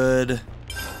good.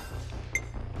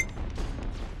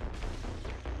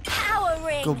 Power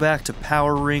ring. Go back to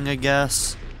power ring, I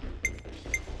guess.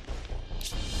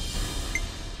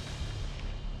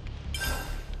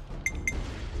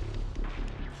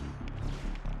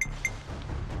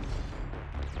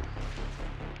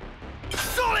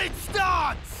 Solid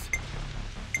stance.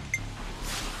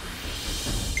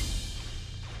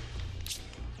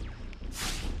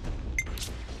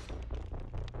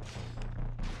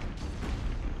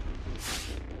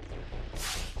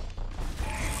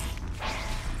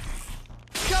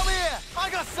 Come here. I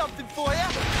got something for you.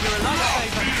 You're a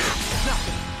lifesaver.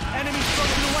 Nothing. Enemy's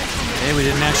broken away from me. Okay, we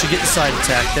didn't actually get the side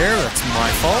attack there. That's my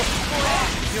fault.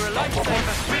 You're a lifesaver.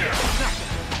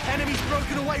 Nothing. Enemy's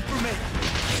broken away from me.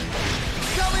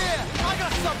 Come here. I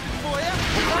got something for you.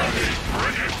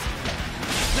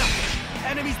 Nothing.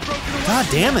 Enemy's broken away. God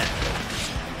damn it.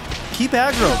 keep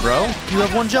aggro, bro. You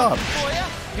have one job.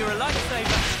 You're a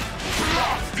lifesaver.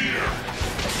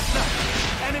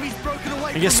 Enemies broken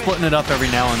away. I guess splitting it up every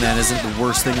now and then isn't the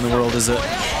worst thing in the world, is it?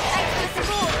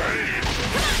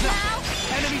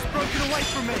 Enemies broken away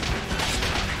from me.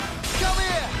 Come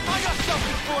here. I got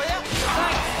something for you.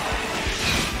 Thanks.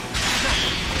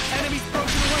 Enemies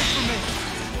broken away from me.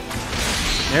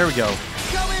 There we go.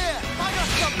 Come here. I got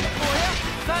something for you.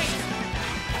 Thanks.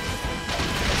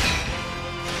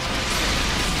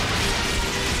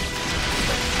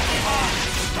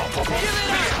 Give it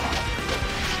up!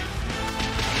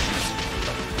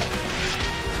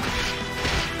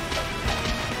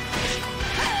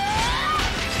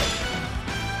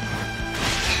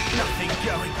 Nothing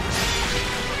going.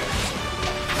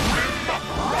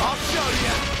 I'll show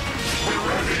you. We're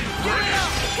ready. Give it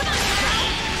up! Come on now!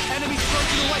 Enemies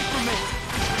broken away from me.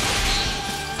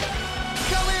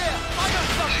 Come here! I got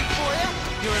something for you.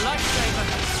 You're a lifesaver.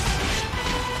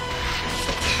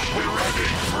 We're ready.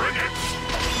 Bring it.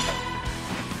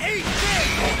 Eat this!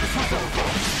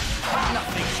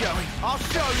 Nothing showing. I'll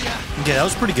show you. Okay, that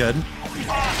was pretty good. Come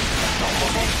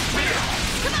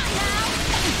on now!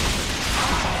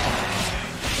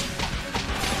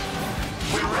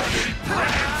 We're ready.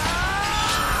 Bring it.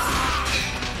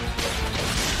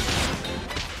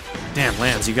 Damn,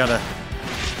 Lanz, you gotta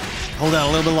hold out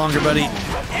a little bit longer, buddy. Ain't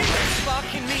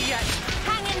sparking me yet.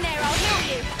 Hang in there, I'll heal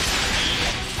you.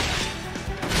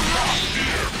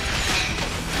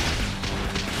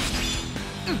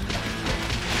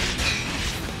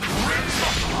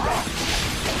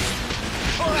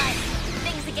 Alright,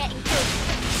 things are getting good.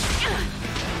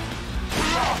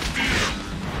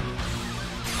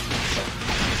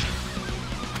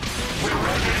 We're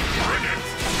ready. Bring it.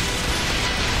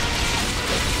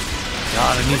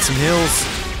 God, I need some heals.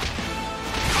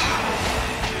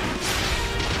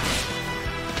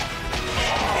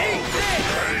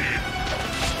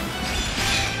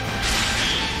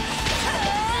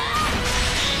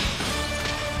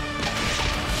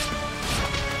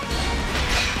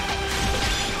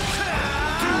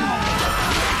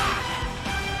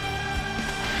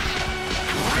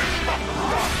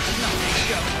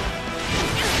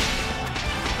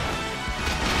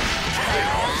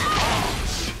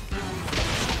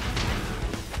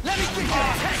 Let me give you a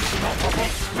test.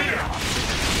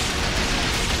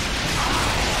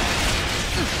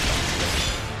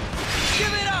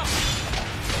 Give it up.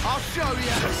 I'll show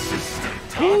you.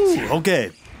 Ooh, okay.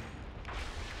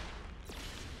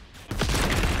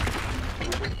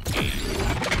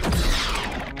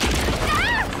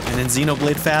 And in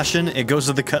Xenoblade fashion, it goes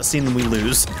to the cutscene and we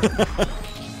lose.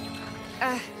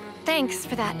 Thanks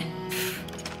for that.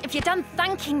 If you're done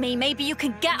thanking me, maybe you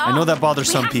can get up. I know that bothers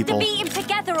some people. We have to beat him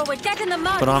together or we're dead in the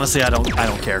mud. But honestly, I don't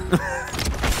care.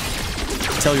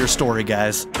 Tell your story,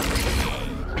 guys.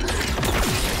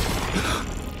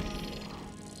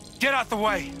 Get out the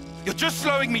way! You're just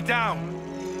slowing me down!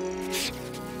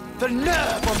 The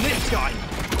nerve on this guy.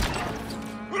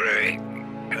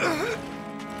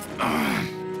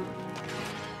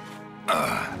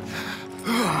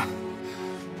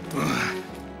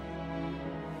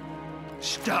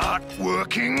 Start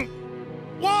working.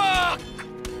 Work!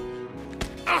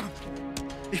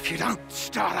 If you don't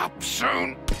start up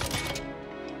soon,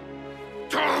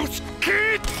 those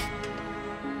kids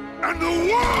and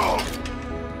the world.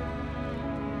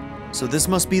 So this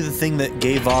must be the thing that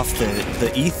gave off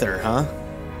the ether, huh?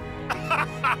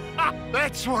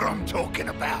 That's what I'm talking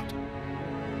about.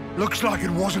 Looks like it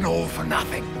wasn't all for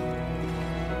nothing.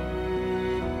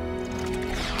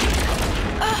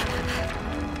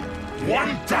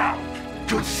 One down.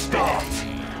 Good start.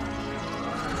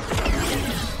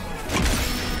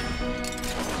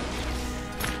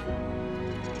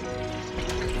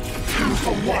 Two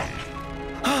for one.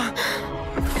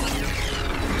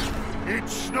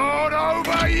 It's not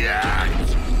over yet!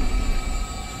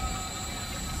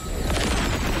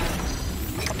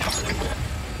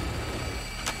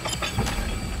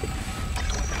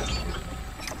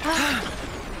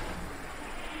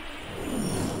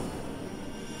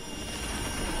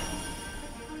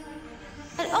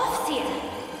 An Officer?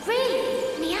 Really?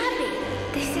 Miyabi?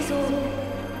 This is all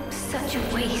such a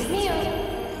waste. Mio,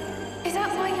 is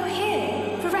that why you're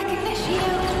here? For recognition? Mio,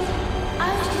 I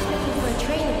was just looking for a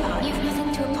training partner. You've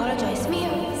nothing to apologize.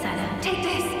 Mio, Sena, take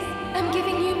this. I'm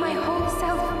giving you my whole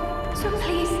self. So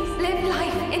please, live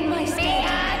life in my stead.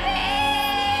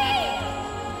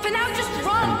 For now, just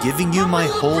run. I'm giving you my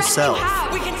whole self.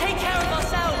 We can take care of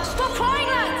ourselves. Stop crying,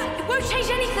 lads. It won't change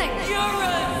anything.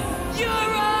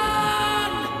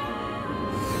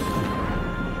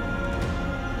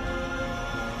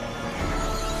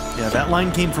 Yeah, that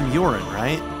line came from Yorin,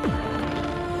 right?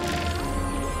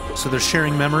 So they're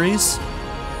sharing memories.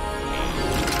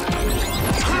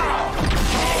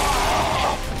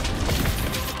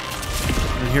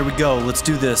 And here we go. Let's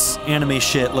do this. Anime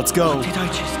shit. Let's go. What did I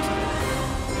just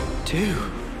do?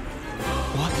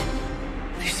 What?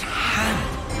 This hand.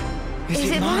 Is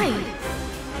it mine?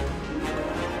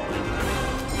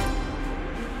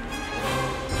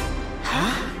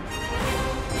 Huh?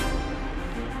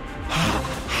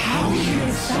 How are you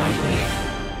inside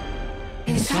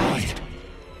me? Inside?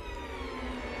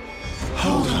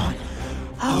 Hold on.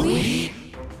 Are we?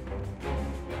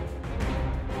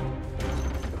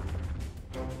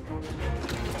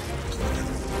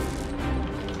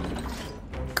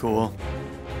 Cool.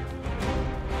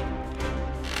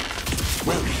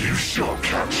 Well, you sure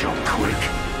catch up quick.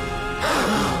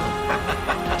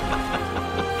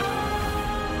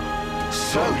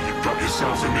 So, you've got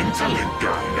yourselves an interlink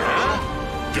going, huh?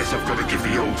 Guess I've got to give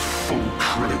the old fool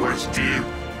credit where it's due.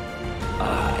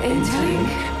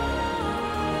 Interlink?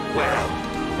 Well,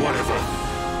 whatever.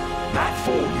 That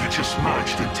form you just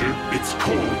merged into, it's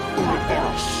called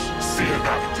Ouroboros. See it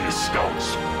back to your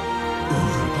skulls.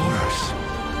 Ouroboros.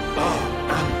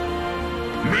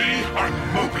 Me, I'm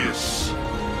Mobius.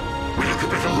 We look a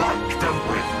bit alike, don't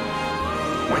we?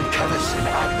 When Keves and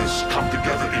Agnus come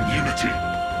together in unity,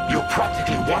 you're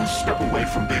practically one step away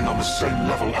from being on the same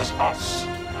level as us.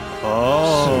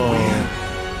 Oh.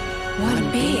 One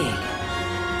being.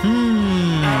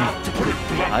 To put it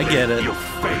bluntly, I get it. You're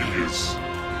failures.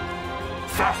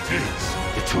 Fact is,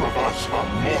 the two of us are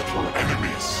mortal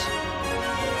enemies.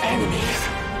 Enemies.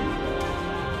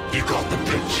 You got the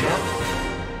picture?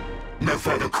 No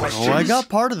further questions? Oh, I got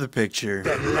part of the picture.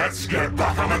 Then let's get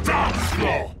back on the dance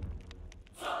floor.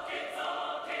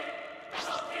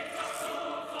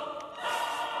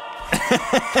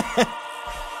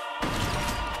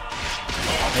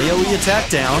 AoE attack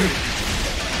down.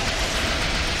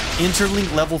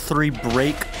 Interlink level 3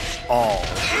 break all.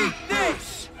 Eat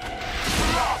this!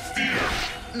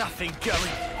 Nothing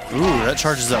going. Ooh, that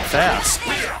charges up fast.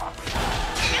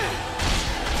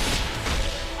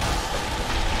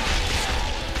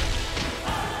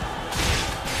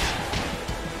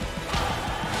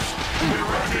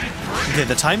 Okay,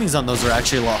 the timings on those are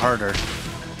actually a lot harder.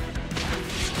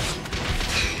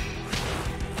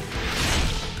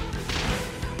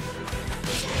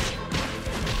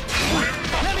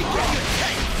 Let me get you a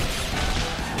taste!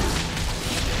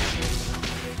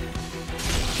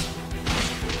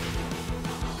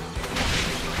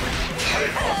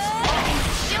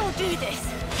 Still do this.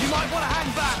 You might want to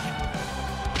hang back!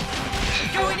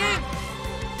 Going in.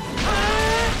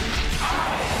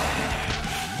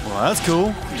 Well, that's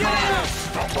cool.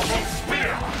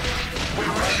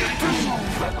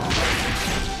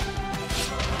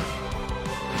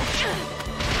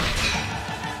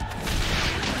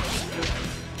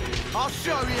 I'll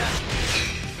show you!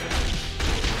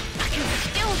 I can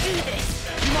still do this.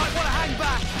 You might want to hang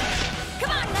back!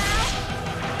 Come on now.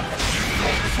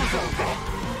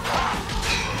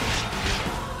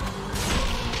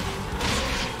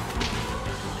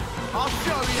 I'll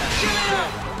show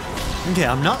you! Okay,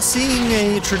 I'm not seeing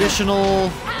a traditional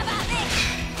How about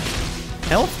this?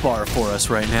 health bar for us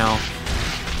right now.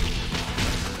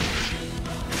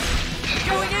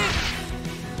 Going in.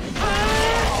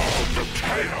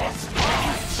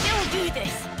 Still do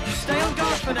this. Stay on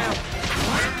guard for now!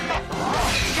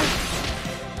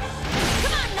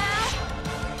 Come on now.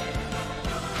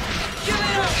 Give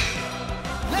it up!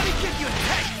 Let me give you a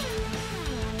taste!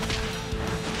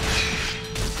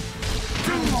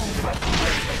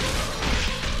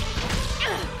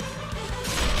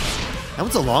 That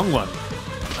was a long one.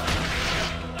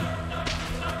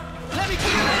 Let me give you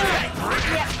a taste!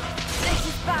 Yeah, this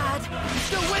is bad. You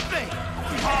still with me?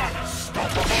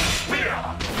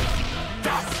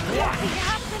 What's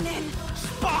happening?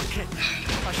 Spark it!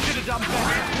 I should have done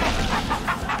better.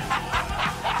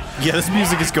 Yeah, this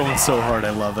music is going so hard,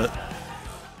 I love it.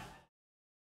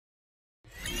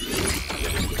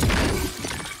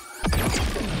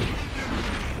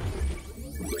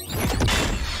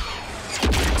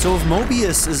 So if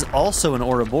Mobius is also an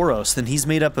Ouroboros, then he's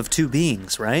made up of two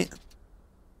beings, right?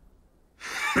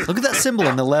 Look at that symbol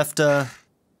in the left, eye.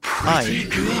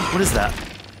 What is that?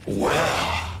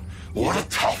 Well, what a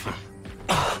tough one.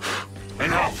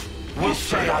 Enough. We'll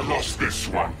say I lost this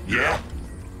one, yeah?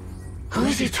 Who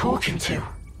is he talking to?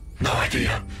 No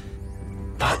idea.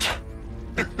 But...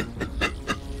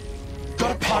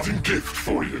 got a parting gift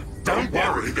for you. Don't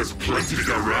worry, there's plenty to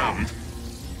go round.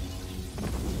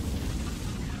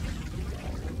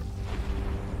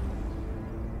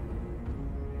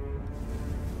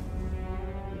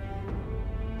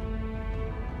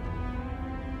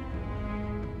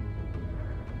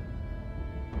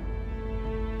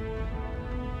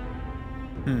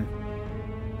 And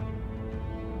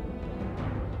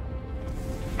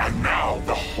now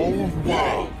the whole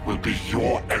world will be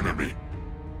your enemy.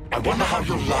 I wonder how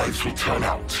your lives will turn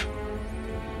out.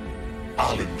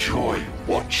 I'll enjoy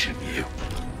watching you.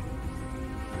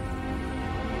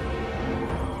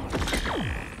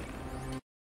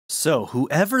 So,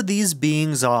 whoever these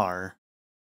beings are,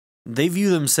 they view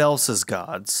themselves as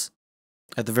gods,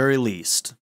 at the very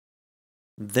least.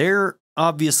 They're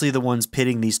obviously the ones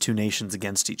pitting these two nations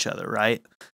against each other, right?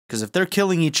 Because if they're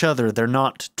killing each other, they're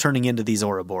not turning into these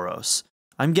Ouroboros.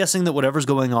 I'm guessing that whatever's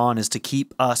going on is to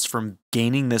keep us from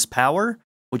gaining this power,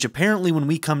 which apparently when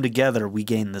we come together, we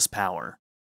gain this power.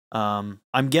 I'm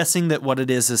guessing that what it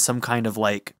is some kind of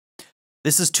like,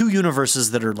 this is two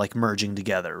universes that are like merging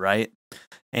together, right?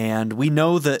 And we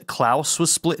know that Klaus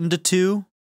was split into two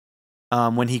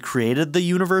when he created the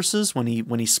universes, when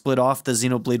he split off the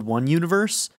Xenoblade 1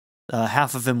 universe.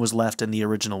 Half of him was left in the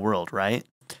original world, right?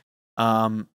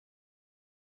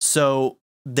 So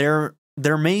there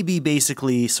may be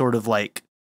basically sort of like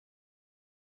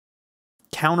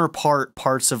counterpart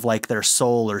parts of like their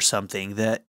soul or something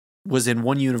that was in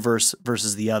one universe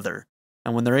versus the other.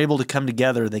 And when they're able to come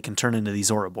together, they can turn into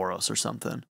these Ouroboros or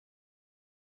something.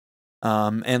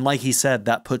 And like he said,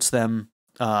 that puts them,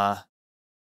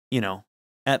 you know,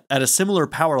 at a similar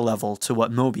power level to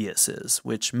what Mobius is,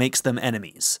 which makes them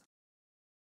enemies.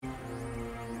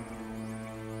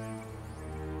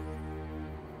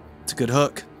 It's a good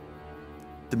hook.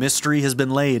 The mystery has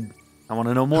been laid. I want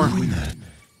to know more.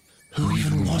 Who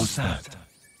even was that?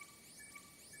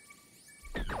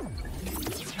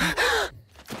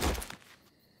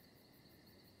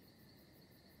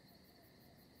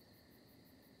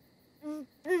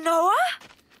 Noah?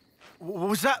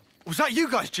 Was that you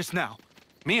guys just now?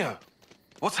 Mio,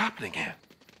 what's happening here?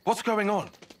 What's going on?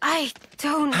 I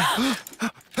don't...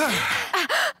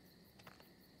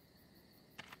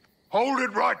 Hold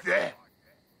it right there.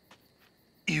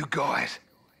 You guys,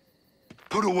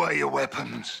 put away your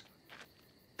weapons.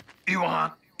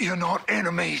 You're not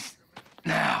enemies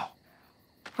now.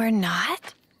 We're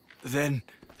not? Then...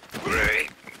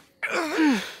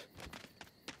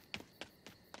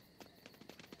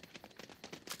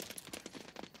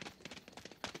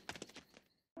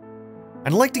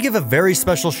 I'd like to give a very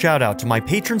special shout out to my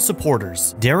patron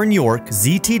supporters, Darren York,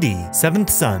 ZTD,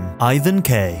 7th Son, Ivan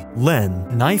K,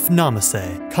 Len, Knife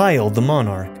Namaste, Kyle the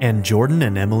Monarch, and Jordan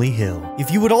and Emily Hill.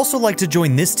 If you would also like to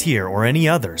join this tier or any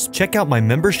others, check out my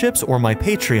memberships or my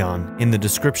Patreon in the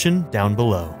description down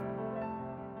below.